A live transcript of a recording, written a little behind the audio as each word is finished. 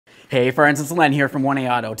Hey friends, it's Len here from 1A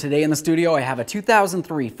Auto. Today in the studio I have a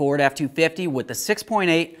 2003 Ford F-250 with the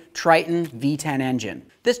 6.8 Trition V10 engine.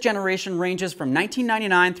 This generation ranges from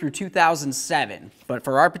 1999 through 2007, but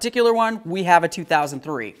for our particular one, we have a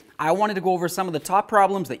 2003. I wanted to go over some of the top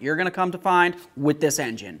problems that you're going to come to find with this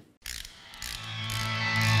engine.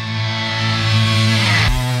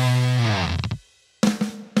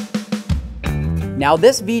 Now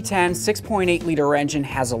this V10 6.8 liter engine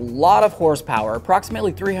has a lot of horsepower,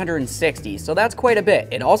 approximately 360, so that's quite a bit.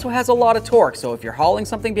 It also has a lot of torque, so if you're hauling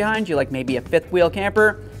something behind you like maybe a fifth wheel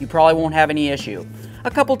camper, you probably won't have any issue.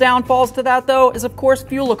 A couple downfalls to that though is of course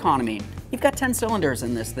fuel economy. You've got 10 cylinders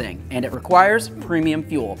in this thing, and it requires premium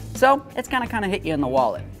fuel, so it's gonna hit you in the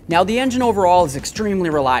wallet. Now the engine overall is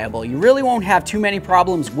extremely reliable. You really won't have too many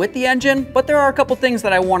problems with the engine, but there are a couple things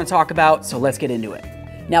that I want to talk about, so let's get into it.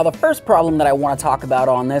 Now the first problem that I want to talk about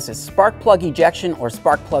on this is spark plug ejection or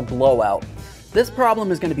spark plug blowout. This problem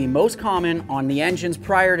is going to be most common on the engines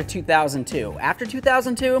prior to 2002. After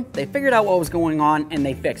 2002, they figured out what was going on and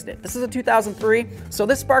they fixed it. This is a 2003, so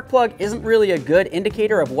this spark plug isn't really a good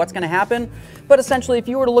indicator of what's going to happen, but essentially if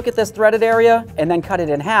you were to look at this threaded area and then cut it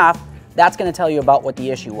in half, that's going to tell you about what the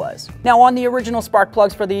issue was. Now on the original spark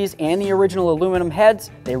plugs for these and the original aluminum heads,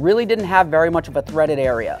 they really didn't have very much of a threaded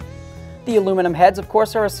area. The aluminum heads, of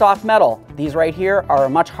course, are a soft metal. These right here are a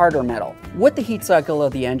much harder metal. With the heat cycle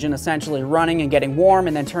of the engine essentially running and getting warm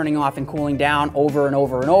and then turning off and cooling down over and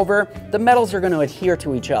over and over, the metals are going to adhere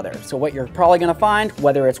to each other. So what you're probably going to find,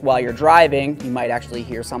 whether it's while you're driving, you might actually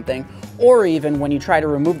hear something, or even when you try to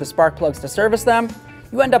remove the spark plugs to service them,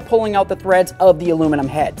 you end up pulling out the threads of the aluminum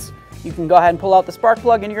heads. You can go ahead and pull out the spark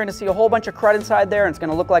plug and you're going to see a whole bunch of crud inside there and it's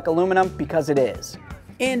going to look like aluminum because it is.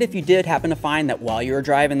 And if you did happen to find that while you were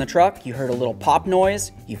driving the truck, you heard a little pop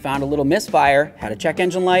noise, you found a little misfire, had a check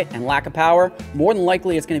engine light, and lack of power, more than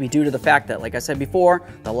likely it's going to be due to the fact that, like I said before,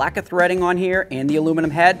 the lack of threading on here and the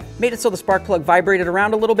aluminum head made it so the spark plug vibrated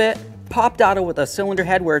around a little bit, popped out with a cylinder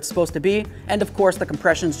head where it's supposed to be, and of course the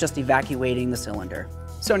compression's just evacuating the cylinder.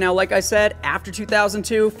 So now, like I said, after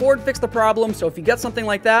 2002, Ford fixed the problem, so if you get something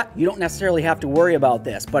like that, you don't necessarily have to worry about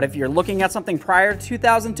this. But if you're looking at something prior to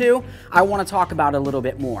 2002, I want to talk about it a little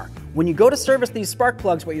bit more. When you go to service these spark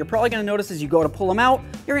plugs, what you're probably going to notice is you go to pull them out,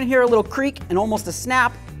 you're going to hear a little creak and almost a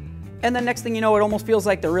snap, and then next thing you know, it almost feels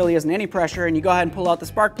like there really isn't any pressure, and you go ahead and pull out the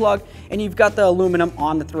spark plug, and you've got the aluminum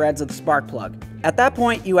on the threads of the spark plug. At that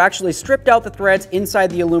point, you actually stripped out the threads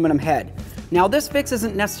inside the aluminum head. Now this fix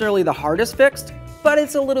isn't necessarily the hardest fix, but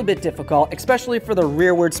it's a little bit difficult, especially for the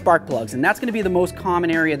rearward spark plugs, and that's going to be the most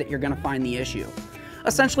common area that you're going to find the issue.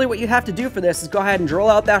 Essentially what you have to do for this is go ahead and drill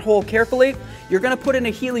out that hole carefully. You're going to put in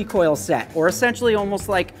a helicoil set, or essentially almost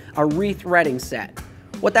like a re-threading set.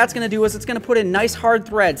 What that's going to do is it's going to put in nice hard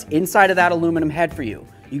threads inside of that aluminum head for you.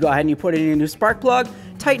 You go ahead and you put it in your new spark plug,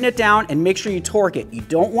 tighten it down, and make sure you torque it. You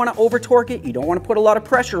don't want to over torque it, you don't want to put a lot of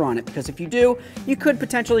pressure on it, because if you do, you could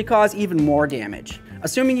potentially cause even more damage.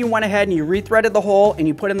 Assuming you went ahead and you re-threaded the hole and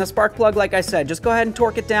you put in the spark plug, like I said, just go ahead and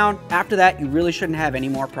torque it down. After that, you really shouldn't have any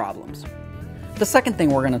more problems. The second thing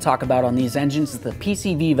we're going to talk about on these engines is the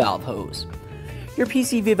PCV valve hose. Your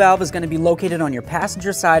PCV valve is going to be located on your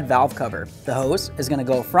passenger side valve cover. The hose is going to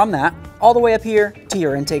go from that all the way up here to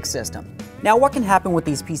your intake system. Now what can happen with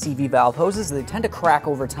these PCV valve hoses is they tend to crack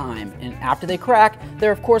over time, and after they crack,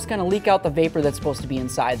 they're of course going to leak out the vapor that's supposed to be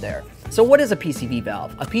inside there. So what is a PCV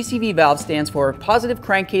valve? A PCV valve stands for positive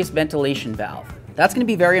crankcase ventilation valve. That's going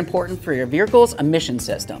to be very important for your vehicle's emission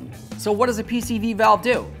system. So what does a PCV valve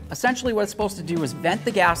do? Essentially what it's supposed to do is vent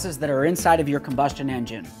the gases that are inside of your combustion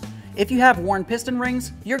engine. If you have worn piston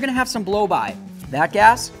rings, you're going to have some blow by. That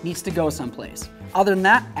gas needs to go someplace. Other than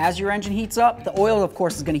that, as your engine heats up, the oil of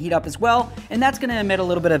course is going to heat up as well, and that's going to emit a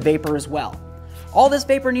little bit of vapor as well. All this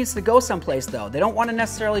vapor needs to go someplace though. They don't want to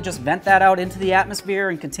necessarily just vent that out into the atmosphere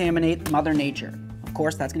and contaminate Mother Nature. Of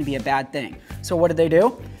course, that's going to be a bad thing. So what did they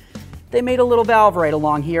do? They made a little valve right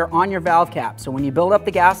along here on your valve cap. So when you build up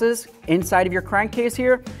the gases inside of your crankcase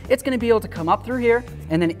here, it's going to be able to come up through here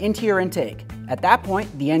and then into your intake. At that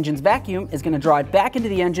point, the engine's vacuum is going to draw it back into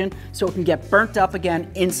the engine so it can get burnt up again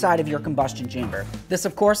inside of your combustion chamber. This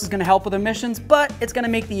of course is going to help with emissions, but it's going to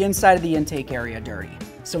make the inside of the intake area dirty.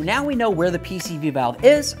 So now we know where the PCV valve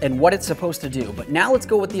is and what it's supposed to do, but now let's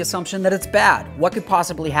go with the assumption that it's bad. What could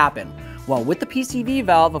possibly happen? Well, with the PCV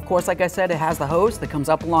valve, of course, like I said, it has the hose that comes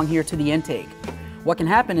up along here to the intake. What can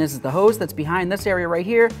happen is the hose that's behind this area right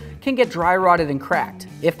here can get dry rotted and cracked.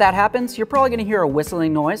 If that happens, you're probably going to hear a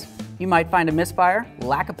whistling noise. You might find a misfire,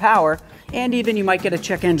 lack of power, and even you might get a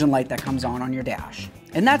check engine light that comes on your dash.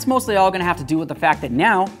 And that's mostly all going to have to do with the fact that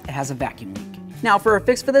now it has a vacuum leak. Now for a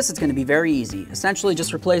fix for this, it's going to be very easy. Essentially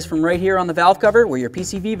just replace from right here on the valve cover where your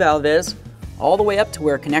PCV valve is, all the way up to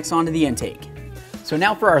where it connects onto the intake. So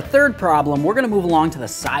now for our third problem, we're going to move along to the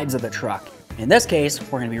sides of the truck. In this case,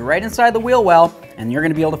 we're going to be right inside the wheel well, and you're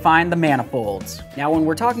going to be able to find the manifolds. Now when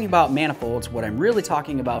we're talking about manifolds, what I'm really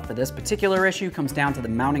talking about for this particular issue comes down to the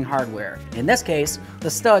mounting hardware. In this case, the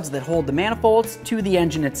studs that hold the manifolds to the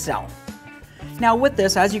engine itself. Now with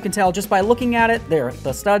this, as you can tell just by looking at it,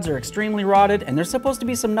 the studs are extremely rotted, and there's supposed to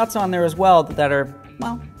be some nuts on there as well that are,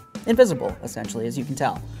 well, invisible, essentially, as you can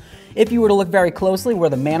tell. If you were to look very closely where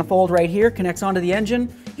the manifold right here connects onto the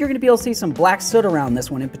engine, you're going to be able to see some black soot around this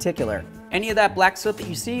one in particular. Any of that black soot that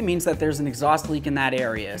you see means that there's an exhaust leak in that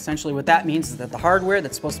area. Essentially what that means is that the hardware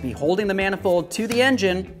that's supposed to be holding the manifold to the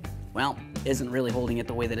engine, well, isn't really holding it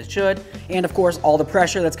the way that it should. And of course, all the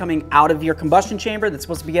pressure that's coming out of your combustion chamber that's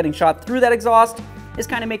supposed to be getting shot through that exhaust is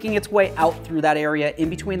kind of making its way out through that area in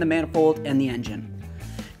between the manifold and the engine.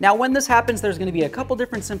 Now when this happens, there's going to be a couple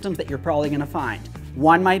different symptoms that you're probably going to find.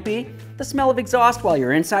 One might be the smell of exhaust while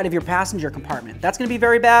you're inside of your passenger compartment. That's going to be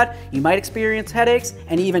very bad. You might experience headaches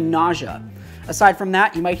and even nausea. Aside from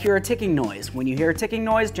that, you might hear a ticking noise. When you hear a ticking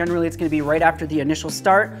noise, generally it's going to be right after the initial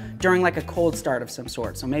start, during like a cold start of some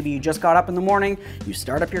sort. So maybe you just got up in the morning, you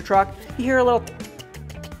start up your truck, you hear a little tick, tick,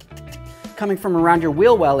 tick, tick, tick, tick, coming from around your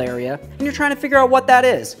wheel well area, and you're trying to figure out what that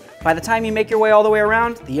is. By the time you make your way all the way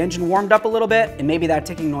around, the engine warmed up a little bit, and maybe that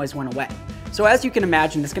ticking noise went away. So as you can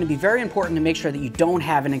imagine, it's going to be very important to make sure that you don't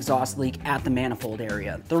have an exhaust leak at the manifold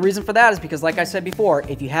area. The reason for that is because, like I said before,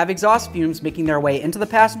 if you have exhaust fumes making their way into the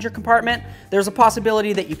passenger compartment, there's a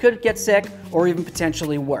possibility that you could get sick or even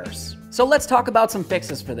potentially worse. So let's talk about some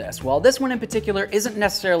fixes for this. Well, this one in particular isn't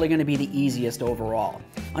necessarily going to be the easiest overall.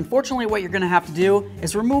 Unfortunately, what you're going to have to do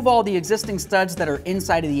is remove all the existing studs that are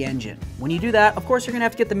inside of the engine. When you do that, of course, you're going to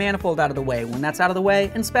have to get the manifold out of the way. When that's out of the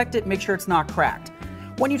way, inspect it, make sure it's not cracked.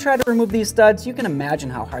 When you try to remove these studs, you can imagine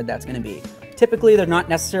how hard that's going to be. Typically, they're not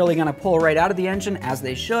necessarily going to pull right out of the engine as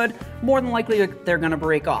they should. More than likely, they're going to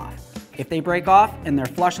break off. If they break off and they're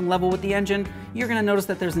flush and level with the engine, you're going to notice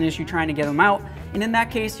that there's an issue trying to get them out. And in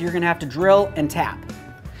that case, you're going to have to drill and tap.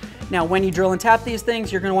 Now, when you drill and tap these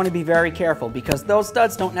things, you're going to want to be very careful because those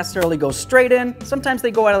studs don't necessarily go straight in. Sometimes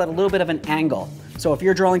they go out at a little bit of an angle. So if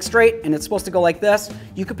you're drilling straight and it's supposed to go like this,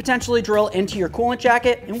 you could potentially drill into your coolant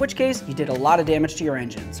jacket, in which case you did a lot of damage to your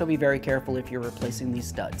engine. So be very careful if you're replacing these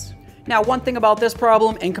studs. Now, one thing about this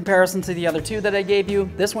problem in comparison to the other two that I gave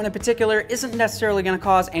you, this one in particular isn't necessarily going to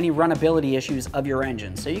cause any runnability issues of your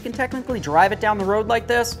engine. So you can technically drive it down the road like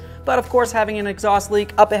this, but of course having an exhaust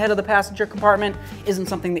leak up ahead of the passenger compartment isn't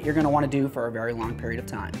something that you're going to want to do for a very long period of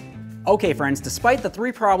time. Okay friends, despite the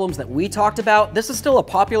three problems that we talked about, this is still a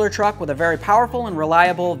popular truck with a very powerful and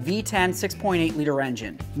reliable V10 6.8 liter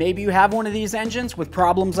engine. Maybe you have one of these engines with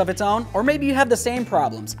problems of its own, or maybe you have the same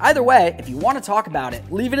problems. Either way, if you want to talk about it,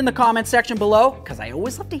 leave it in the comment section below, because I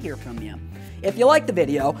always love to hear from you. If you like the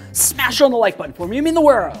video, smash on the like button for me, you mean the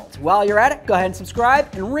world. While you're at it, go ahead and subscribe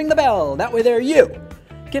and ring the bell. That way there you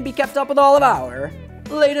can be kept up with all of our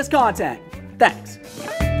latest content. Thanks.